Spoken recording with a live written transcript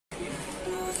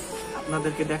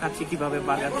আপনাদেরকে দেখাচ্ছি কিভাবে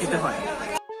বার্গার খেতে হয়।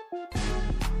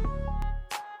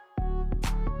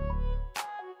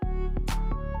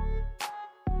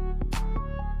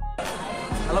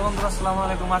 হ্যালো বন্ধুরা, আসসালামু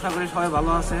আলাইকুম। আশা করি সবাই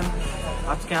ভালো আছেন।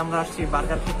 আজকে আমরা আসছি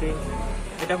বার্গার খেতে।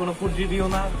 এটা কোনো ফুড রিভিউ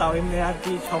না, তাও এমনি আর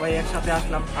কি সবাই একসাথে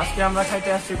আসলাম। আজকে আমরা খাইতে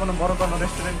আসছি কোনো বড় কোনো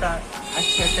রেস্টুরেন্টে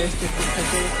আসছি, একটা স্ট্রিট ফুড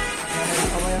খেতে।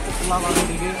 সবাই আছে পোলা ভালো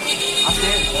দিকে আছে,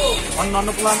 অন্য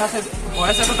প্ল্যান আছে।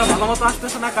 ভয়েস এতটা ভালো মতো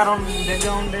আসতেছে না, কারণ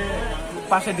ব্যাকগ্রাউন্ডে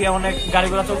পাশে দিয়ে অনেক গাড়ি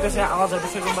ঘোড়া চলতেছে, আওয়াজ হয়তো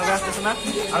সেরকম ভাবে আসতেছে না।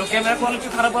 আর ক্যামেরা কোয়ালিটি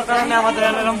খারাপ হওয়ার কারণে আমাদের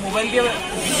এরকম মোবাইল দিয়ে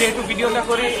যেহেতু ভিডিওটা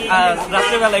করি, আর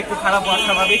রাত্রেবেলা একটু খারাপ হওয়া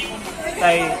স্বাভাবিক,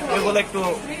 তাই এগুলো একটু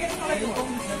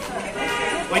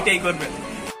ওইটাই করবেন।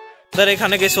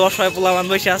 এখানে কিছু অসহায় পোলাবান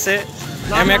বসে আছে,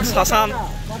 হাসান,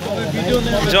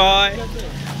 জয়।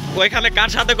 ওইখানে কার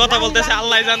সাথে কথা বলতেছে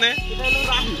আল্লাহ জানে।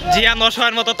 জিহান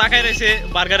অসহায়ের মতো তাকাই রয়েছে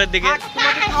বার্গারের দিকে।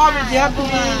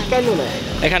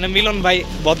 এখানে মিলন ভাই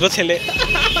ভদ্র ছেলে,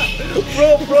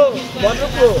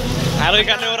 আর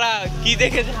ওইখানে ওরা কি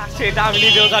দেখে হাসছে এটা আমি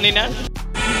নিজেও জানি না।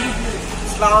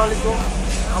 আসসালামু আলাইকুম,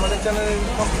 আমাদের চ্যানেলের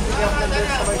পক্ষ থেকে আপনাদের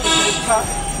সবাইকে শুভেচ্ছা।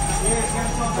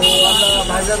 তো আমরা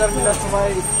ভাইজাদার মিলে সবাই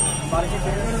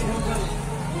মার্কেটে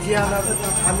জিহান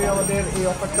আমি আমাদের এই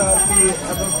অফারটা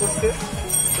অ্যাডভান্স করছে।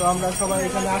 তো আমরা সবাই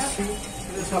এখানে আসছি,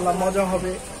 ইনশাআল্লাহ মজা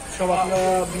হবে। সব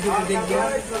আপনারা ভিডিওতে দেখবেন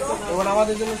এবং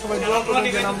আমাদের জন্য সবাই দোয়া করবেন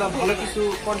যেন আমরা ভালো কিছু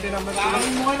কন্টেন্ট আমরা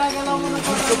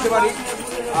করতে পারি।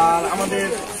 আর আমাদের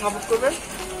সাপোর্ট করবেন,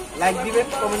 লাইক দিবেন,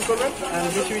 কমেন্ট করবেন, আর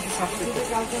বেশি বেশি সাবস্ক্রাইব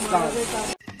করবেন।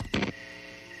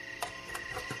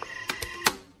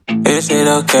 Is it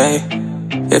okay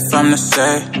if I'm to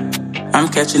say I'm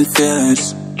catching feelings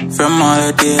from all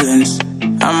the dealings?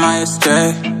 Am I astray?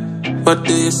 What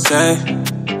do you say?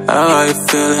 How are you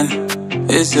feeling?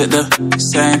 Is it the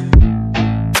same?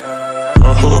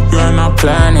 I hope you're not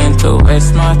planning to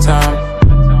waste my time.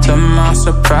 To my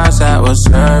surprise, that was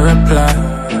her reply.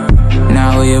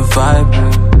 Now we vibe.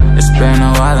 It's been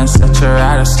a while and such a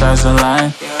ride, the stars align.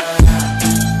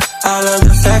 I love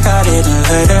the fact I didn't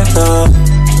let her go.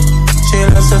 She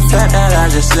loves the fact that I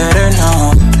just let her know.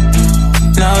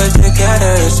 Now we're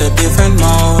together, it's a different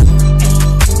mode.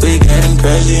 We getting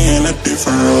crazy in a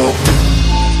different role.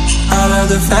 I love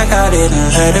the fact I didn't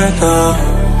let her go.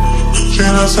 She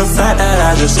loves the fact that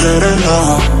I just let her know.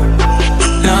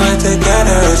 Now we're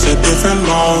together, it's a different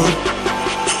mode.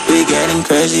 We getting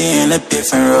crazy in a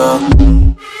different role.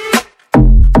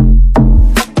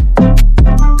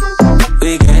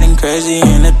 We getting crazy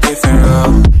in a different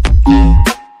role.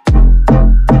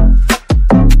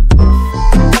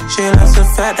 She loves the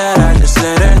fact that I just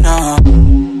let her know.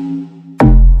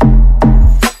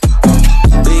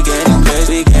 We getting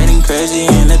crazy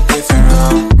in a different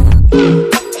role.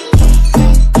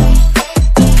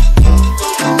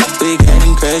 We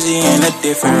getting crazy in a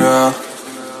different role.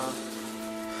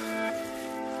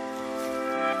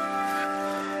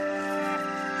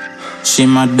 She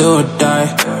my do or die,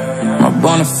 my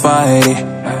bona fide.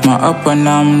 My up when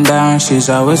I'm down, she's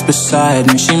always beside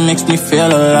me. She makes me feel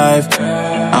alive,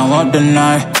 I won't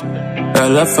deny. Her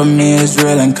love for me is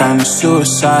real and kinda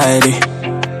suicide-y.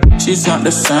 She's not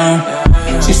the same,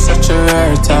 she's such a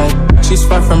rare type. She's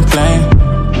far from plain,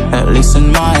 at least in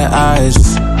my eyes.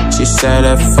 She said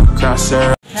if I cross her.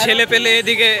 ছেলে পেলে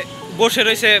এদিকে বসে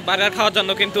রয়েছে burger খাওয়ার জন্য,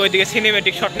 কিন্তু ওইদিকে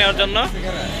cinematic shot নেওয়ার জন্য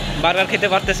বার্গার খেতে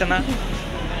পারতেছে না।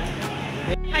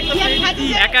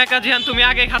 একা একা জিহান তুমি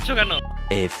আগে খাচ্ছ কেন?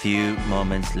 A few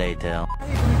moments later.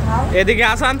 এদিকে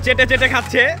হাসান চেটে চেটে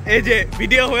খাচ্ছে, এই যে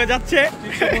ভিডিও হয়ে যাচ্ছে।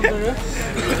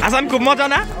 হাসান খুব মজা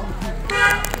না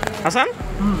হাসান?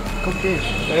 খুব টেস্ট।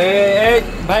 এই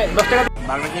ভাই 10 টাকা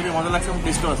বার্গার খেয়ে মজা লাগছে, খুব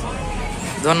টেস্ট আছে।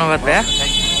 ধন্যবাদ ভাইয়া।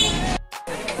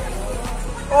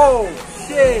 ও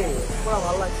শে, পুরো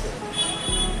ভালো লাগছে।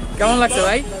 কেমন লাগছে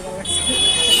ভাই?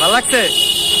 ভালো লাগছে?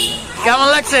 কেমন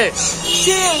লাগছে?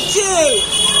 চিল চিল।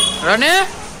 রনে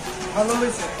ভালো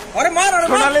হইছে। আরে মার, আরে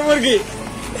সোনালী মুরগি।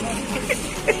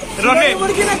 রনে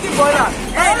মুরগি নাকি বয়রা?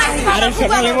 এই নাকি আরে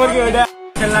সোনালী মুরগি ওইটা।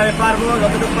 ইনশাআল্লাহ আমি পারবো,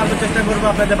 যতটুকু পারবো চেষ্টা করবো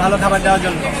আপনাদের ভালো খাবার দেওয়ার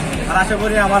জন্য। আর আশা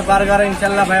করি আমার বার্গার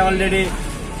ইনশাআল্লাহ ভাই অলরেডি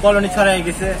কলোনি ছড়াই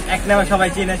গেছে। এক নামে সবাই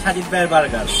চিনে, সাজিদ ভাইয়ের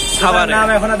বার্গার। খাবার নাম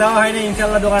এখনো দেওয়া হয়নি,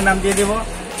 ইনশাআল্লাহ দোকানের নাম দিয়ে দিব।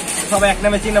 সবাই এক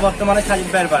নামে চিনে বর্তমানে সাজিদ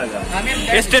ভাইয়ের বার্গার।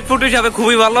 স্ট্রিট ফুড হিসাবে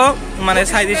খুবই ভালো, মানে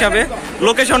সাইজ হিসাবে।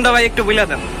 লোকেশনটা ভাই একটু বলে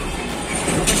দেন।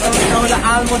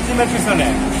 আল মুসলিমের পিছনে,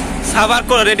 সাভার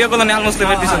রেডিও কলোনি আল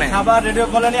মুসলিমের পিছনে, সাভার রেডিও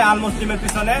কলোনি আল মুসলিমের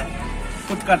পিছনে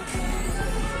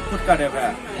ফুটকাটে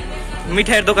ভাইয়া,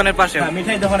 মিঠাইয়ের দোকানের পাশে।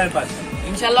 মিঠাই দোকানের পাশে।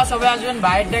 ইনশাআল্লাহ সবাই আসবেন,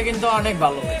 বাইরটা কিন্তু অনেক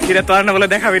ভালো। কিরে তোর না বলে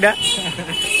দেখাবি না?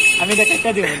 আমি দেখাইটা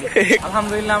দিব।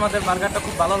 আলহামদুলিল্লাহ আমাদের বার্গারটা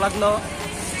খুব ভালো লাগলো।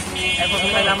 এখন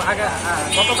খাইলাম আগে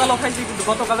গতকালও খাইছি, কিন্তু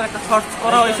গতকালের একটা শর্ট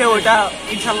করা হয়েছে, ওইটা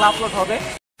ইনশাল্লাহ আপলোড হবে।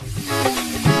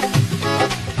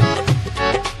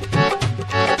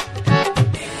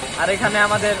 আর এখানে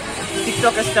আমাদের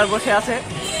টিকটক স্টার বসে আছে,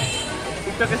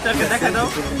 টিকটক স্টারকে দেখা দাও।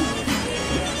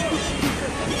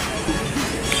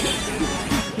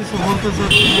 কিছু বলতে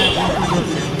চাচ্ছি,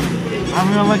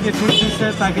 আমি আমাকে টুইট দিচ্ছে,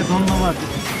 তাকে ধন্যবাদ।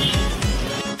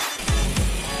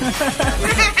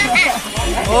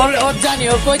 ওর জানি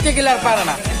ও কইতে গেলে আর পারে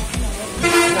না।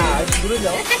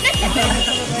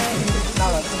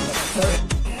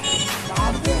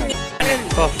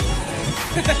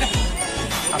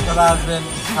 আপনারা আসবেন,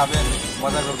 খাবেন,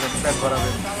 মজা করবেন, পেট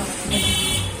ভরাবেন।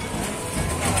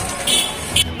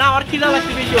 না, আমার খিদা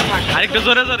লাগছে বেশি, আরেকটু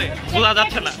জোরে জোরে, বোঝা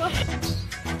যাচ্ছে না।